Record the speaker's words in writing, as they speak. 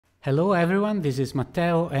Hello everyone, this is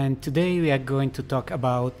Matteo and today we are going to talk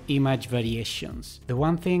about image variations. The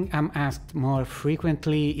one thing I'm asked more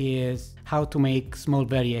frequently is how to make small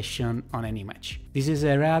variation on an image. This is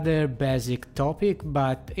a rather basic topic,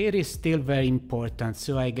 but it is still very important,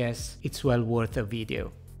 so I guess it's well worth a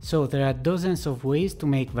video. So there are dozens of ways to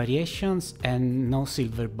make variations and no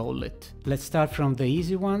silver bullet. Let's start from the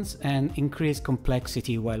easy ones and increase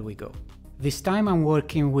complexity while we go. This time I'm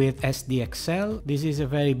working with SDXL. This is a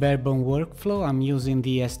very bare-bone workflow. I'm using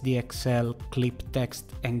the SDXL clip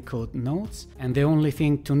text encode nodes. And the only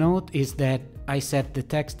thing to note is that I set the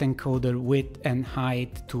text encoder width and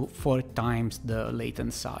height to 4 times the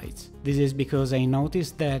latent size. This is because I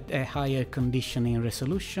noticed that a higher conditioning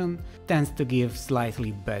resolution tends to give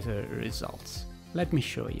slightly better results. Let me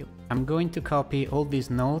show you. I'm going to copy all these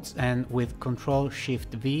nodes and with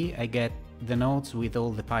Ctrl-Shift-V I get the nodes with all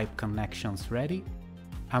the pipe connections ready.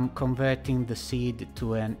 I'm converting the seed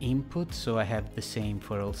to an input, so I have the same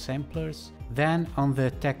for all samplers. Then on the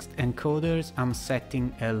text encoders I'm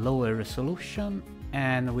setting a lower resolution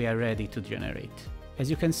and we are ready to generate. As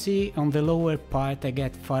you can see, on the lower part I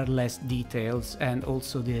get far less details and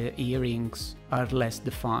also the earrings are less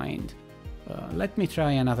defined. Let me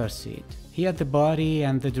try another seed. Here the body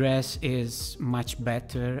and the dress is much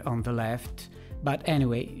better on the left. But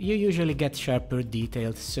anyway, you usually get sharper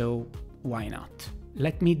details, so why not?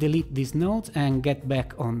 Let me delete these nodes and get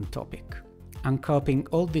back on topic. I'm copying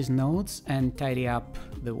all these nodes and tidy up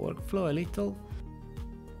the workflow a little.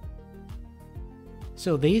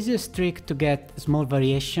 So the easiest trick to get small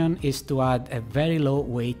variation is to add a very low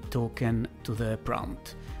weight token to the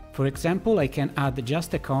prompt. For example, I can add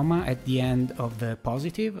just a comma at the end of the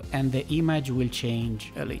positive and the image will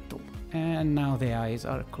change a little. And now the eyes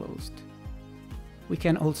are closed. We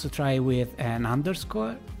can also try with an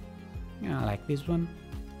underscore, like this one.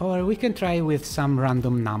 Or we can try with some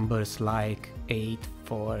random numbers like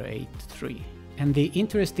 8483. And the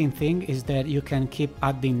interesting thing is that you can keep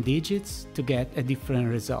adding digits to get a different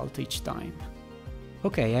result each time.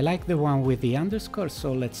 Okay, I like the one with the underscore,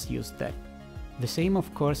 so let's use that. The same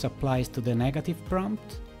of course applies to the negative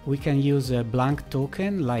prompt. We can use a blank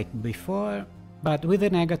token like before. But with the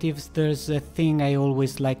negatives there's a thing I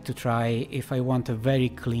always like to try if I want a very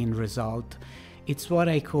clean result. It's what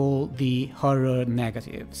I call the horror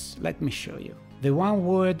negatives. Let me show you. The one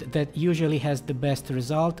word that usually has the best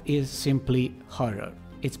result is simply horror.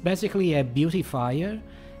 It's basically a beautifier,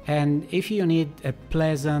 and if you need a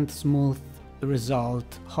pleasant, smooth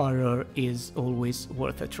result, horror is always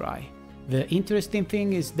worth a try. The interesting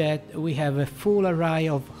thing is that we have a full array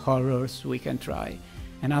of horrors we can try.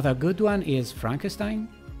 Another good one is Frankenstein,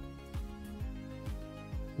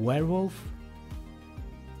 werewolf,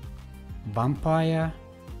 vampire,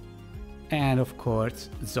 and of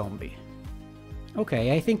course zombie.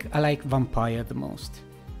 Okay, I think I like vampire the most.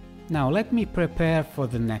 Now let me prepare for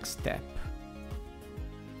the next step.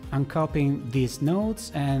 I'm copying these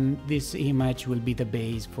nodes and this image will be the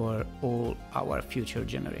base for all our future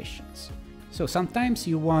generations. So sometimes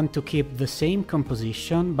you want to keep the same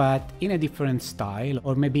composition but in a different style,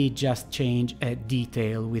 or maybe just change a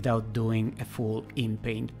detail without doing a full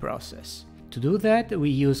in-paint process. To do that we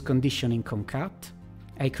use conditioning concat.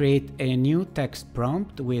 I create a new text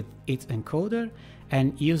prompt with its encoder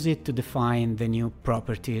and use it to define the new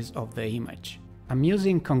properties of the image. I'm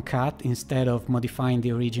using concat instead of modifying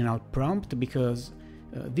the original prompt because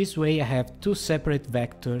this way I have 2 separate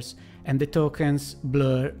vectors and the tokens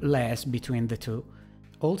blur less between the two.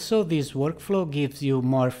 Also, this workflow gives you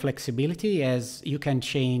more flexibility as you can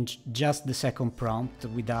change just the second prompt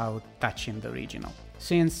without touching the original.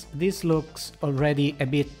 Since this looks already a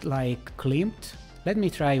bit like Klimt, let me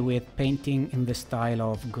try with painting in the style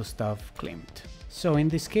of Gustav Klimt. So in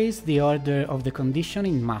this case the order of the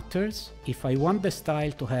conditioning matters. If I want the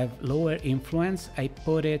style to have lower influence, I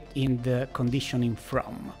put it in the conditioning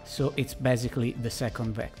from, so it's basically the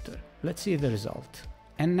second vector. Let's see the result.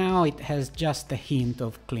 And now it has just a hint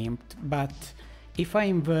of Klimt, but if I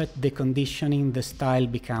invert the conditioning the style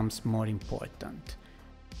becomes more important.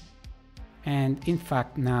 And in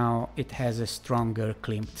fact now it has a stronger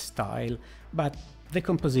Klimt style, but the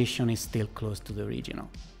composition is still close to the original.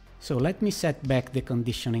 So let me set back the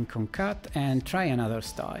conditioning concat and try another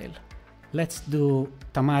style. Let's do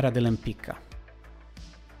Tamara dell'Empicca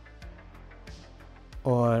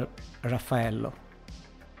or Raffaello.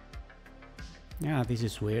 Yeah, this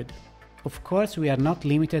is weird. Of course we are not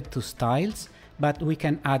limited to styles, but we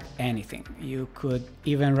can add anything. You could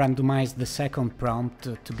even randomize the second prompt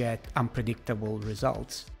to get unpredictable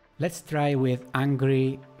results. Let's try with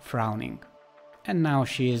angry frowning. And now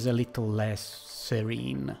she is a little less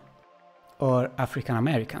serene. or African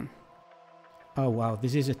American? Oh wow,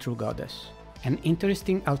 this is a true goddess. An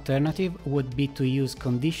interesting alternative would be to use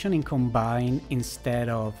conditioning combine instead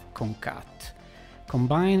of concat.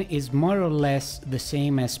 Combine is more or less the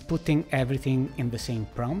same as putting everything in the same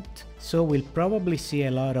prompt, so we'll probably see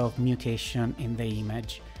a lot of mutation in the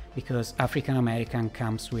image, because African American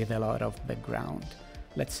comes with a lot of background.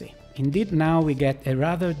 Let's see. Indeed, now we get a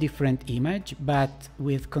rather different image, but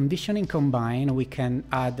with conditioning combine we can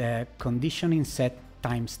add a conditioning set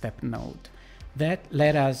timestep node that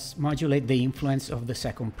let us modulate the influence of the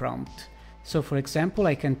second prompt. So for example,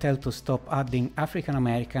 I can tell to stop adding African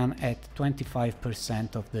American at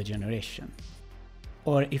 25% of the generation.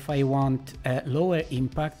 Or if I want a lower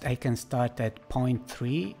impact, I can start at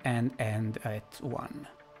 0.3 and end at 1.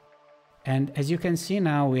 And as you can see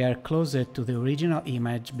now, we are closer to the original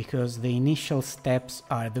image because the initial steps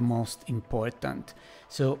are the most important.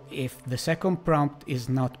 So if the second prompt is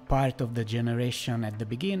not part of the generation at the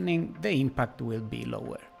beginning, the impact will be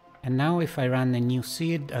lower. And now if I run a new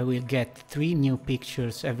seed, I will get 3 new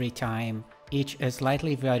pictures every time, each a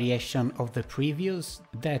slightly variation of the previous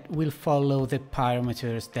that will follow the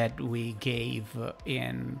parameters that we gave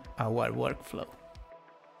in our workflow.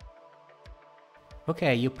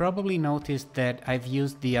 Okay, you probably noticed that I've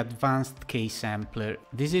used the advanced KSampler.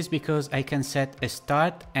 This is because I can set a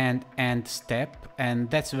start and end step, and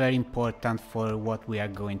that's very important for what we are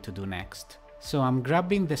going to do next. So I'm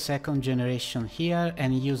grabbing the second generation here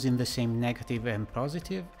and using the same negative and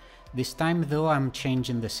positive. This time though I'm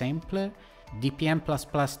changing the sampler.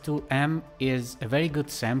 DPM++2M is a very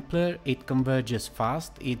good sampler, it converges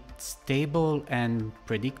fast, it's stable and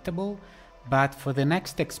predictable. But for the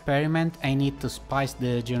next experiment I need to spice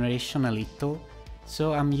the generation a little,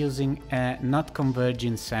 so I'm using a not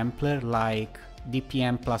converging sampler like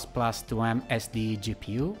DPM++2M SD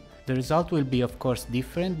GPU. The result will be of course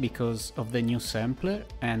different because of the new sampler,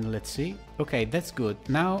 and let's see. Okay, that's good.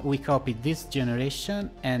 Now we copy this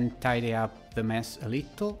generation and tidy up the mess a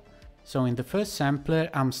little. So in the first sampler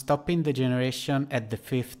I'm stopping the generation at the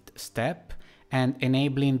 5th step and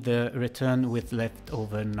enabling the return with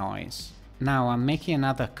leftover noise. Now I'm making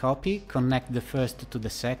another copy, connect the first to the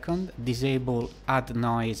second, disable add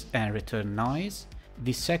noise and return noise.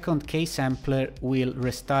 The second KSampler will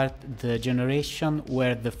restart the generation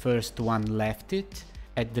where the first one left it,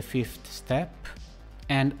 at the 5th step.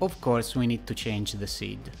 And of course we need to change the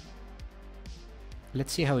seed.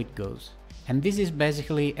 Let's see how it goes. And this is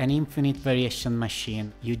basically an infinite variation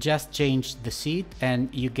machine. You just change the seed and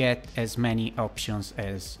you get as many options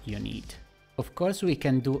as you need. Of course we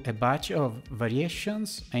can do a batch of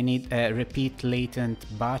variations. I need a repeat latent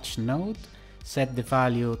batch node, set the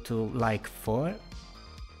value to like 4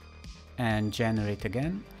 and generate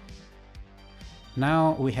again.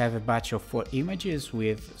 Now we have a batch of 4 images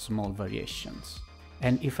with small variations.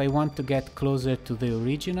 And if I want to get closer to the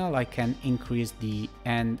original, I can increase the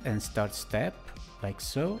end and start step, like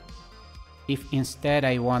so. If instead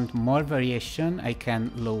I want more variation, I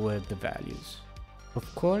can lower the values.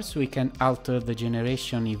 Of course, we can alter the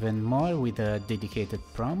generation even more with a dedicated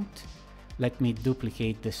prompt. Let me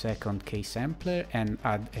duplicate the second KSampler and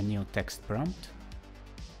add a new text prompt.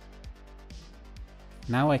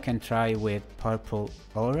 Now I can try with purple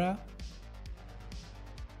aura,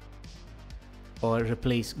 or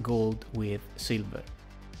replace gold with silver.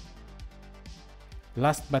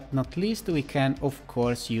 Last but not least, we can of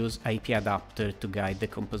course use IPAdapter to guide the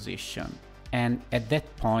composition. And at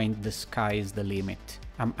that point the sky is the limit.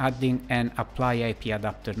 I'm adding an apply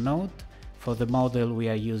IPAdapter node. For the model we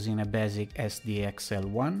are using a basic SDXL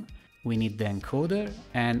one. We need the encoder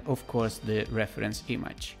and of course the reference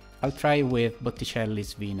image. I'll try with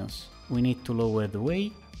Botticelli's Venus. We need to lower the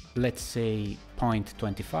weight, let's say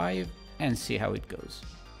 0.25, and see how it goes.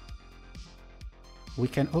 We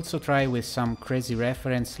can also try with some crazy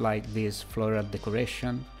reference like this floral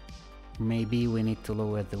decoration. Maybe we need to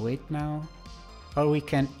lower the weight now. Or we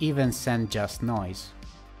can even send just noise.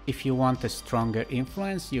 If you want a stronger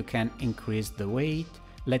influence, you can increase the weight.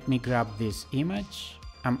 Let me grab this image.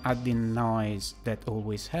 I'm adding noise, that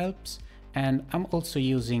always helps. And I'm also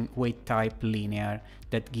using weight type linear,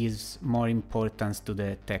 that gives more importance to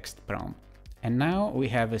the text prompt. And now we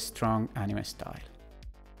have a strong anime style.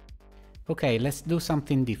 Okay, let's do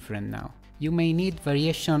something different now. You may need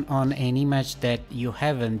variation on an image that you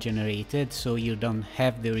haven't generated, so you don't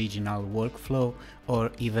have the original workflow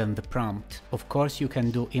or even the prompt. Of course you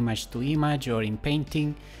can do image to image or in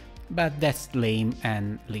painting, but that's lame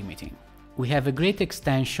and limiting. We have a great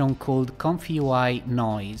extension called ComfyUI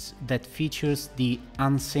Noise that features the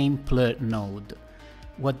Unsampler node.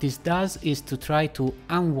 What this does is to try to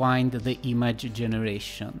unwind the image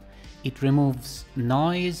generation. it removes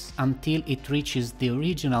noise until it reaches the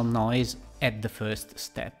original noise at the first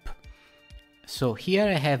step. So here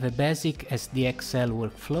I have a basic SDXL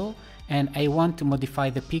workflow and I want to modify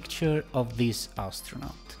the picture of this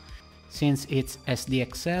astronaut. Since it's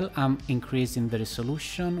SDXL, I'm increasing the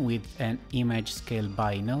resolution with an image scale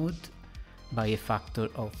by node by a factor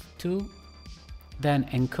of 2, then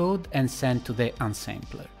encode and send to the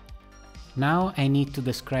Unsampler. Now I need to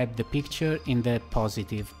describe the picture in the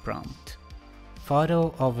positive prompt.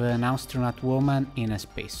 Photo of an astronaut woman in a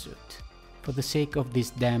spacesuit. For the sake of this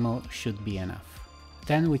demo should be enough.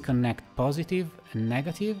 Then we connect positive and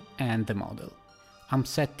negative and the model. I'm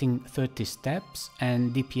setting 30 steps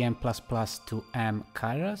and DPM++ to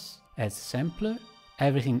mKaras as sampler.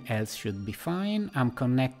 Everything else should be fine. I'm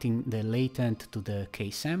connecting the Latent to the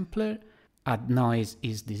KSampler. Add noise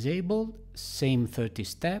is disabled. Same 30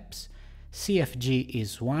 steps. CFG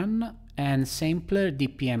is 1 and sampler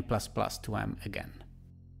DPM++ to m again.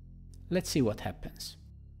 Let's see what happens.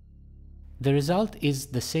 The result is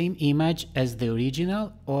the same image as the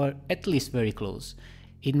original, or at least very close.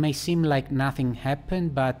 It may seem like nothing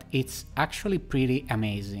happened, but it's actually pretty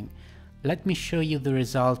amazing. Let me show you the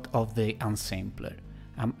result of the Unsampler.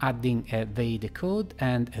 I'm adding a VAID code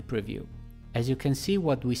and a preview. As you can see,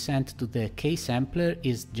 what we sent to the KSampler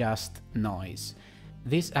is just noise.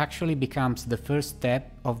 This actually becomes the first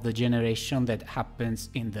step of the generation that happens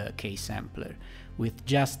in the KSampler. With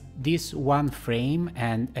just this one frame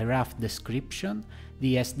and a rough description,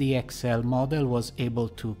 the SDXL model was able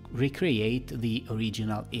to recreate the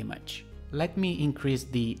original image. Let me increase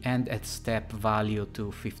the end at step value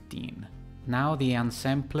to 15. Now the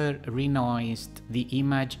Unsampler renoised the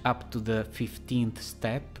image up to the 15th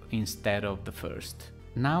step instead of the first.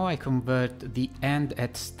 Now I convert the end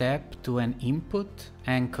at step to an input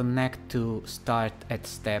and connect to start at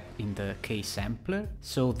step in the KSampler,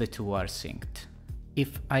 so the two are synced.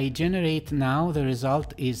 If I generate now, the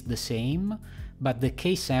result is the same, but the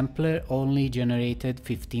KSampler only generated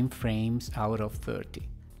 15 frames out of 30.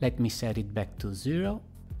 Let me set it back to 0.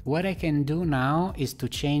 What I can do now is to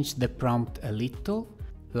change the prompt a little,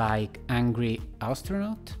 like angry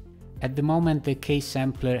astronaut. At the moment the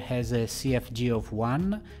KSampler has a CFG of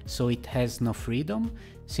 1, so it has no freedom.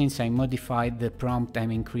 Since I modified the prompt, I'm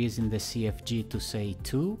increasing the CFG to say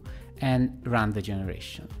 2 and run the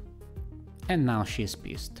generation. And now she's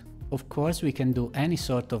pissed. Of course we can do any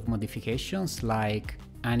sort of modifications like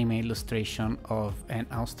anime illustration of an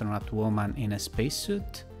astronaut woman in a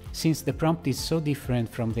spacesuit. Since the prompt is so different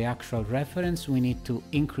from the actual reference, we need to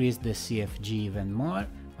increase the CFG even more.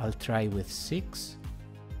 I'll try with 6.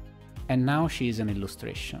 And now she is an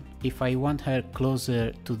illustration. If I want her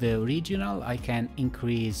closer to the original, I can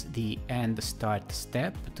increase the end start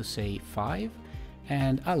step to say 5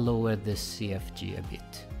 and I'll lower the CFG a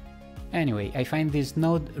bit. Anyway, I find this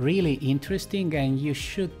node really interesting and you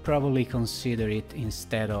should probably consider it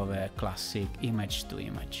instead of a classic image to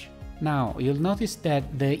image. Now, you'll notice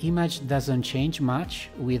that the image doesn't change much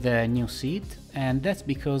with a new seed, and that's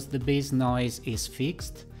because the base noise is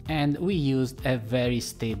fixed and we used a very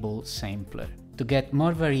stable sampler. To get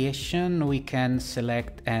more variation, we can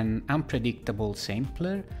select an unpredictable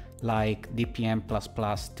sampler like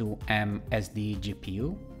DPM++ to m SD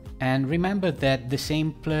GPU. And remember that the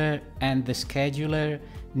sampler and the scheduler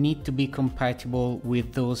need to be compatible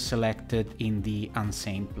with those selected in the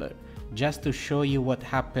Unsampler. Just to show you what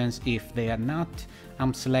happens if they are not,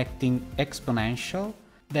 I'm selecting exponential.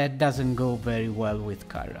 That doesn't go very well with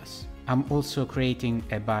Karras. I'm also creating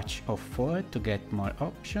a batch of 4 to get more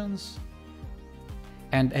options.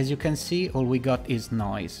 And as you can see, all we got is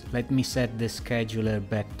noise. Let me set the scheduler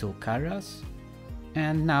back to Karras.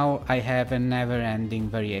 And now I have a never-ending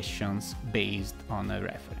variations based on a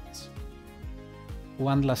reference.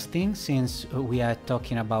 One last thing, since we are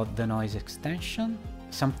talking about the noise extension,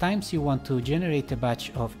 sometimes you want to generate a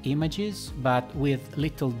batch of images but with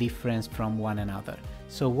little difference from one another.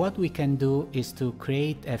 So what we can do is to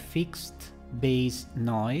create a fixed base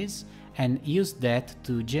noise and use that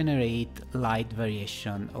to generate light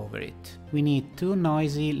variation over it. We need 2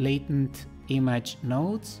 noisy latent image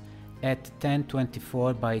nodes at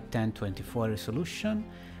 1024 by 1024 resolution.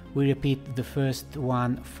 We repeat the first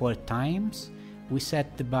one 4 times. We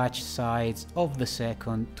set the batch size of the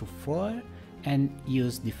second to 4 and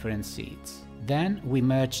use different seeds. Then we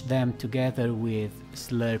merge them together with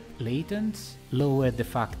slurp latents, lower the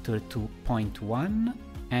factor to 0.1,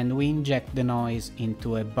 and we inject the noise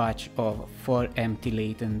into a batch of 4 empty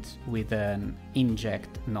latents with an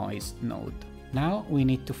Inject Noise node. Now we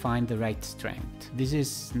need to find the right strength. This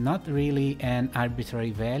is not really an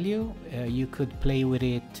arbitrary value, you could play with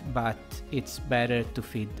it, but it's better to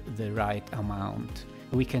feed the right amount.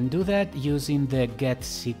 We can do that using the get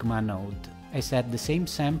sigma node. I set the same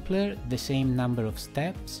sampler, the same number of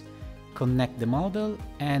steps, connect the model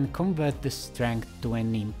and convert the strength to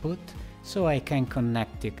an input so I can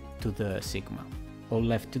connect it to the sigma. All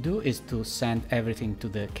left to do is to send everything to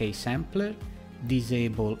the KSampler,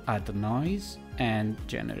 disable add noise and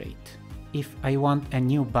generate. If I want a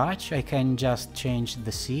new batch, I can just change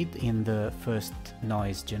the seed in the first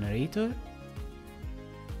noise generator.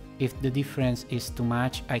 If the difference is too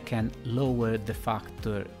much, I can lower the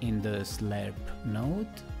factor in the slurp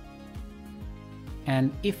node.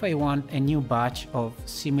 And if I want a new batch of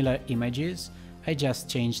similar images, I just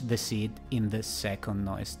change the seed in the second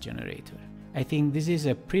noise generator. I think this is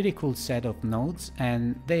a pretty cool set of nodes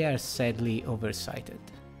and they are sadly oversighted.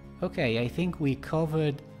 Okay, I think we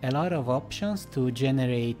covered a lot of options to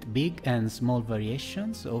generate big and small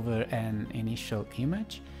variations over an initial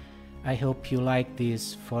image. I hope you like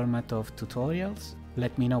this format of tutorials.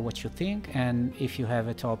 Let me know what you think, and if you have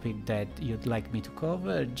a topic that you'd like me to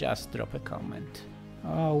cover, just drop a comment.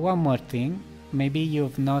 One more thing. Maybe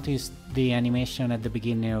you've noticed the animation at the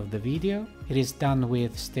beginning of the video. It is done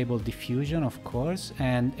with Stable Diffusion, of course,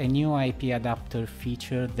 and a new IPAdapter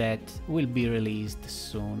feature that will be released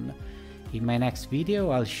soon. In my next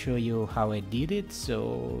video I'll show you how I did it,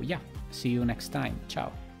 so yeah, see you next time,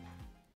 ciao!